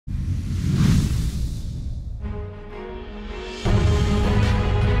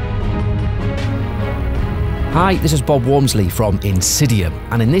Hi, this is Bob Wormsley from INSYDIUM,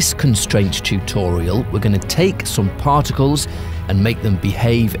 and in this constraints tutorial we're going to take some particles and make them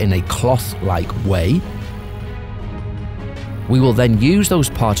behave in a cloth-like way. We will then use those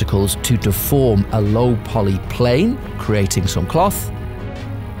particles to deform a low poly plane, creating some cloth,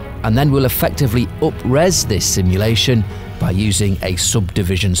 and then we'll effectively up-res this simulation by using a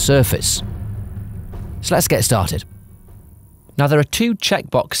subdivision surface. So let's get started. Now there are two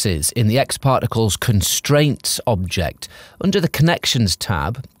checkboxes in the XParticles constraints object. Under the connections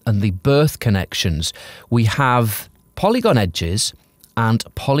tab and the birth connections, we have polygon edges and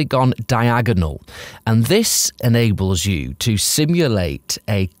polygon diagonal, and this enables you to simulate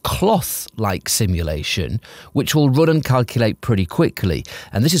a cloth-like simulation which will run and calculate pretty quickly.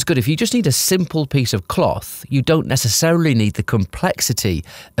 And this is good if you just need a simple piece of cloth. You don't necessarily need the complexity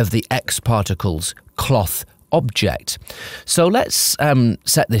of the XParticles cloth object. So let's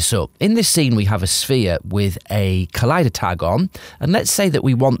set this up. In this scene we have a sphere with a collider tag on, and let's say that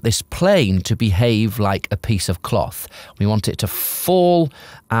we want this plane to behave like a piece of cloth. We want it to fall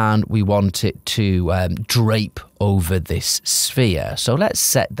and we want it to drape over this sphere. So let's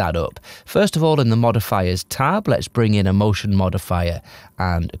set that up. First of all, in the modifiers tab, let's bring in a motion modifier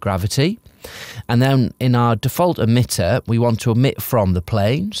and gravity. And then in our default emitter, we want to emit from the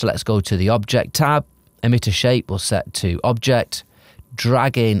plane. So let's go to the object tab. Emitter shape we'll set to object,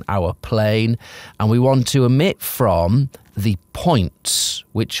 drag in our plane, and we want to emit from the points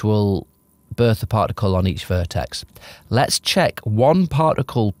which will birth a particle on each vertex. Let's check one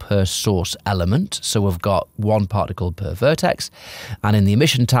particle per source element, so we've got one particle per vertex, and in the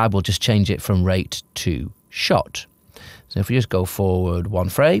emission tab we'll just change it from rate to shot. So if we just go forward one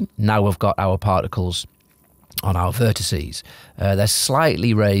frame, now we've got our particles on our vertices. They're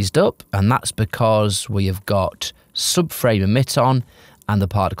slightly raised up, and that's because we have got subframe emit on and the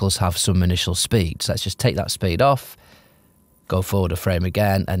particles have some initial speed. So let's just take that speed off, go forward a frame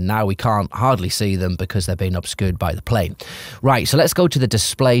again, and now we can't hardly see them because they're being obscured by the plane. Right, so let's go to the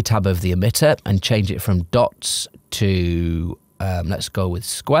display tab of the emitter and change it from dots to, let's go with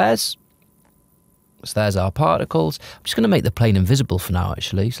squares. So there's our particles. I'm just going to make the plane invisible for now,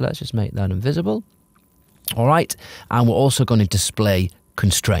 actually. So let's just make that invisible. All right, and we're also going to display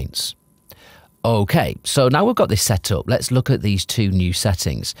constraints. Okay, so now we've got this set up, let's look at these two new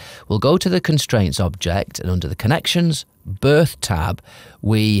settings. We'll go to the constraints object, and under the connections birth tab,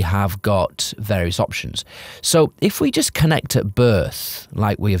 we have got various options. So if we just connect at birth,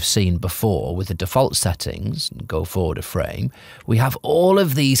 like we have seen before with the default settings, and go forward a frame, we have all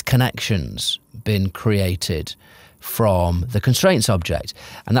of these connections been created from the constraints object,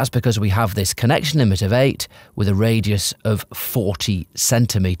 and that's because we have this connection limit of 8 with a radius of 40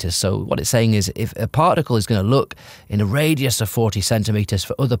 centimeters. So what it's saying is if a particle is going to look in a radius of 40 centimeters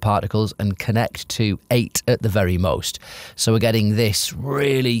for other particles and connect to 8 at the very most. So we're getting this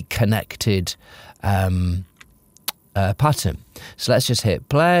really connected pattern. So let's just hit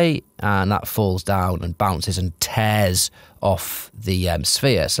play, and that falls down and bounces and tears off the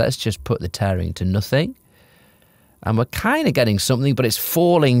sphere. So let's just put the tearing to nothing. And we're kind of getting something, but it's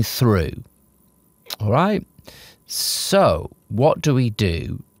falling through. All right. So what do we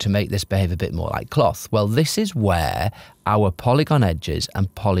do to make this behave a bit more like cloth? Well, this is where our polygon edges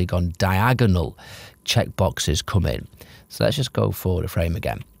and polygon diagonal checkboxes come in. So let's just go forward a frame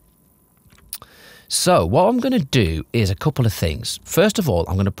again. So what I'm going to do is a couple of things. First of all,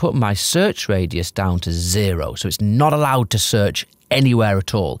 I'm going to put my search radius down to 0. So it's not allowed to search anywhere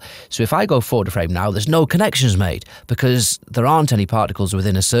at all. So if I go forward a frame now, there's no connections made because there aren't any particles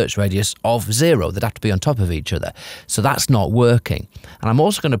within a search radius of 0. They'd have to be on top of each other. So that's not working. And I'm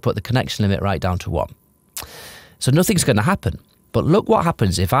also going to put the connection limit right down to 1. So nothing's going to happen. But look what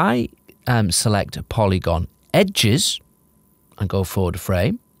happens if I select polygon edges and go forward a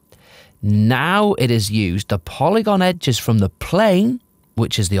frame. Now it has used the polygon edges from the plane,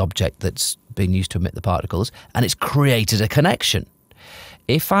 which is the object that's been used to emit the particles, and it's created a connection.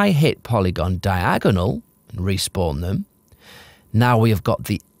 If I hit polygon diagonal and respawn them, now we have got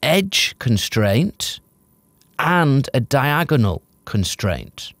the edge constraint and a diagonal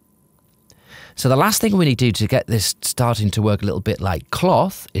constraint. So the last thing we need to do to get this starting to work a little bit like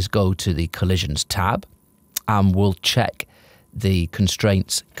cloth is go to the collisions tab, and we'll check the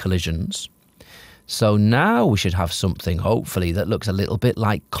constraints collisions. So now we should have something, hopefully, that looks a little bit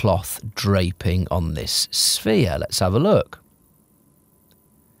like cloth draping on this sphere. Let's have a look.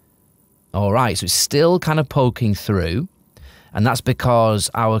 All right, so it's still kind of poking through, and that's because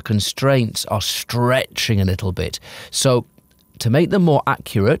our constraints are stretching a little bit. So to make them more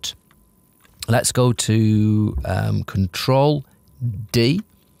accurate, let's go to Control D,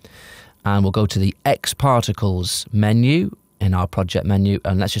 and we'll go to the X particles menu in our project menu,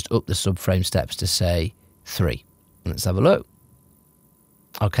 and let's just up the subframe steps to say 3. Let's have a look.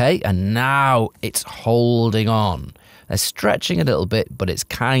 Okay, and now it's holding on. They're stretching a little bit, but it's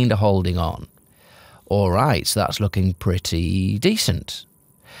kind of holding on. All right, so that's looking pretty decent.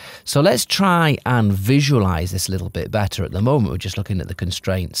 So let's try and visualize this a little bit better. At the moment, we're just looking at the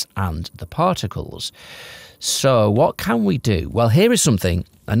constraints and the particles. So what can we do? Well, here is something,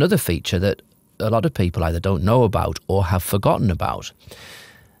 another feature that a lot of people either don't know about or have forgotten about.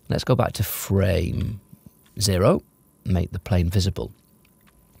 Let's go back to frame 0, make the plane visible.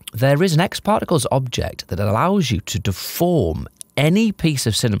 There is an X particles object that allows you to deform any piece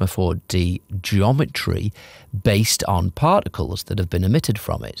of Cinema 4D geometry based on particles that have been emitted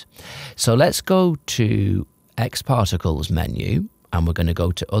from it. So let's go to X particles menu, and we're going to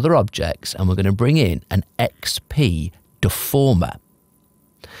go to other objects, and we're going to bring in an XP deformer.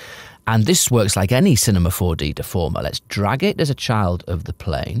 And this works like any Cinema 4D deformer. Let's drag it as a child of the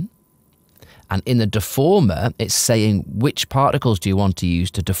plane. And in the deformer, it's saying which particles do you want to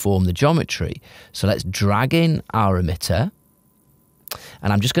use to deform the geometry. So let's drag in our emitter.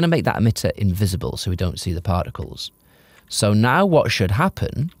 And I'm just going to make that emitter invisible so we don't see the particles. So now what should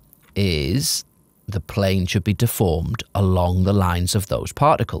happen is the plane should be deformed along the lines of those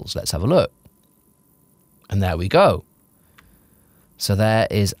particles. Let's have a look. And there we go. So there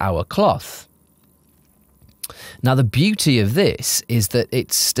is our cloth. Now the beauty of this is that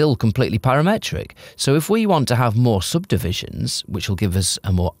it's still completely parametric. So if we want to have more subdivisions, which will give us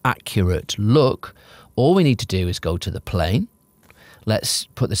a more accurate look, all we need to do is go to the plane. Let's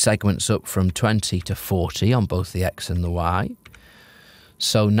put the segments up from 20 to 40 on both the X and the Y.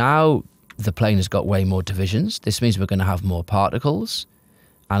 So now the plane has got way more divisions. This means we're going to have more particles.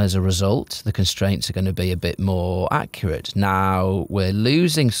 And as a result, the constraints are going to be a bit more accurate. Now, we're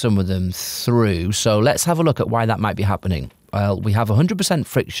losing some of them through. So let's have a look at why that might be happening. Well, we have 100%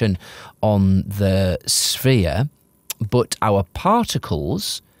 friction on the sphere, but our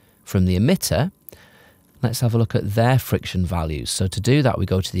particles from the emitter, let's have a look at their friction values. So to do that, we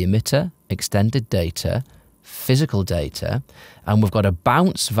go to the emitter, extended data, physical data, and we've got a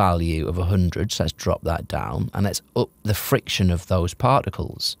bounce value of 100, so let's drop that down, and let's up the friction of those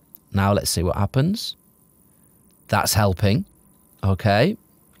particles. Now let's see what happens. That's helping, okay.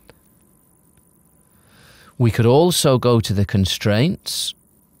 We could also go to the constraints,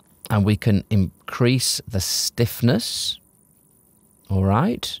 and we can increase the stiffness, all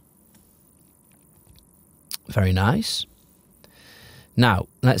right. Very nice. Now,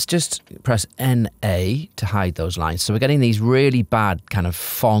 let's just press NA to hide those lines. So we're getting these really bad kind of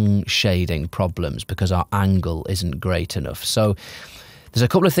Phong shading problems because our angle isn't great enough. So there's a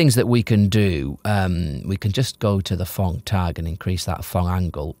couple of things that we can do. We can just go to the Phong tag and increase that Phong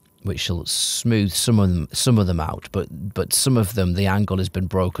angle, which will smooth some of them out. But some of them, the angle has been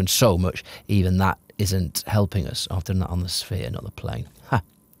broken so much, even that isn't helping us. I've done that on the sphere, not the plane. Ha.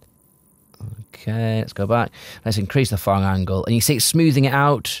 Okay, let's go back. Let's increase the Phong angle. And you see it's smoothing it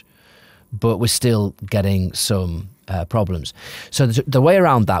out, but we're still getting some problems. So the way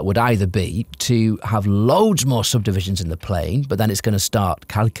around that would either be to have loads more subdivisions in the plane, but then it's going to start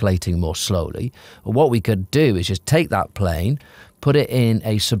calculating more slowly. Or what we could do is just take that plane, put it in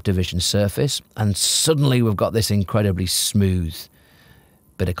a subdivision surface, and suddenly we've got this incredibly smooth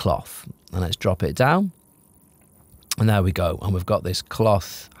bit of cloth. And let's drop it down. And there we go, and we've got this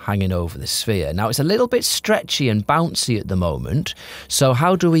cloth hanging over the sphere. Now, it's a little bit stretchy and bouncy at the moment, so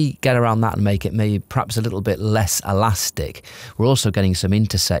how do we get around that and make it maybe perhaps a little bit less elastic? We're also getting some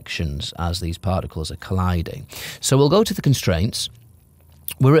intersections as these particles are colliding. So we'll go to the constraints.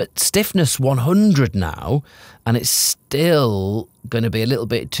 We're at stiffness 100 now, and it's still going to be a little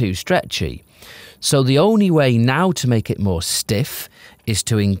bit too stretchy. So the only way now to make it more stiff is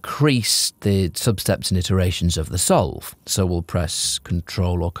to increase the substeps and iterations of the solve. So we'll press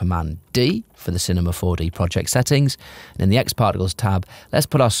Control or Command D for the Cinema 4D project settings. And in the X Particles tab, let's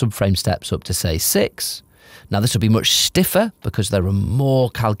put our subframe steps up to say 6. Now this will be much stiffer because there are more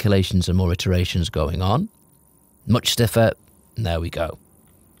calculations and more iterations going on. Much stiffer, and there we go.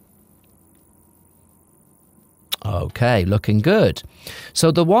 Okay, looking good. So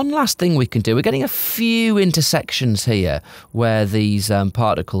the one last thing we can do, we're getting a few intersections here where these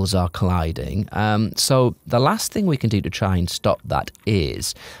particles are colliding. So the last thing we can do to try and stop that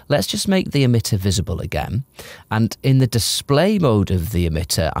is, let's just make the emitter visible again. And in the display mode of the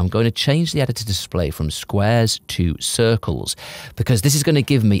emitter, I'm going to change the editor display from squares to circles, because this is going to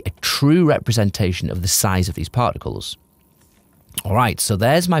give me a true representation of the size of these particles. All right, so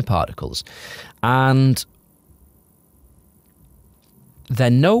there's my particles. And they're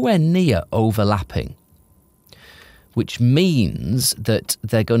nowhere near overlapping, which means that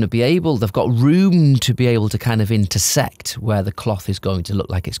they're going to be able, they've got room to be able to kind of intersect where the cloth is going to look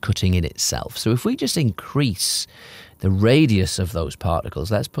like it's cutting in itself. So if we just increase the radius of those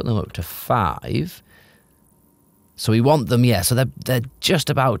particles, let's put them up to 5. So we want them, yeah, so they're just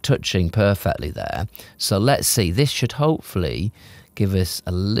about touching perfectly there. So let's see, this should hopefully give us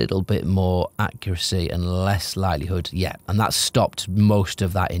a little bit more accuracy and less likelihood. Yeah, and that stopped most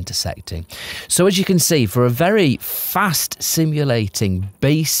of that intersecting. So as you can see, for a very fast simulating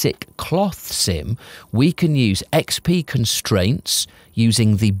basic cloth sim, we can use XP constraints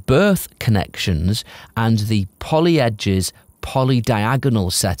using the birth connections and the poly edges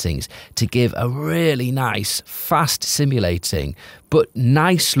polydiagonal settings to give a really nice, fast simulating, but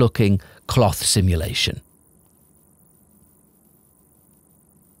nice looking cloth simulation.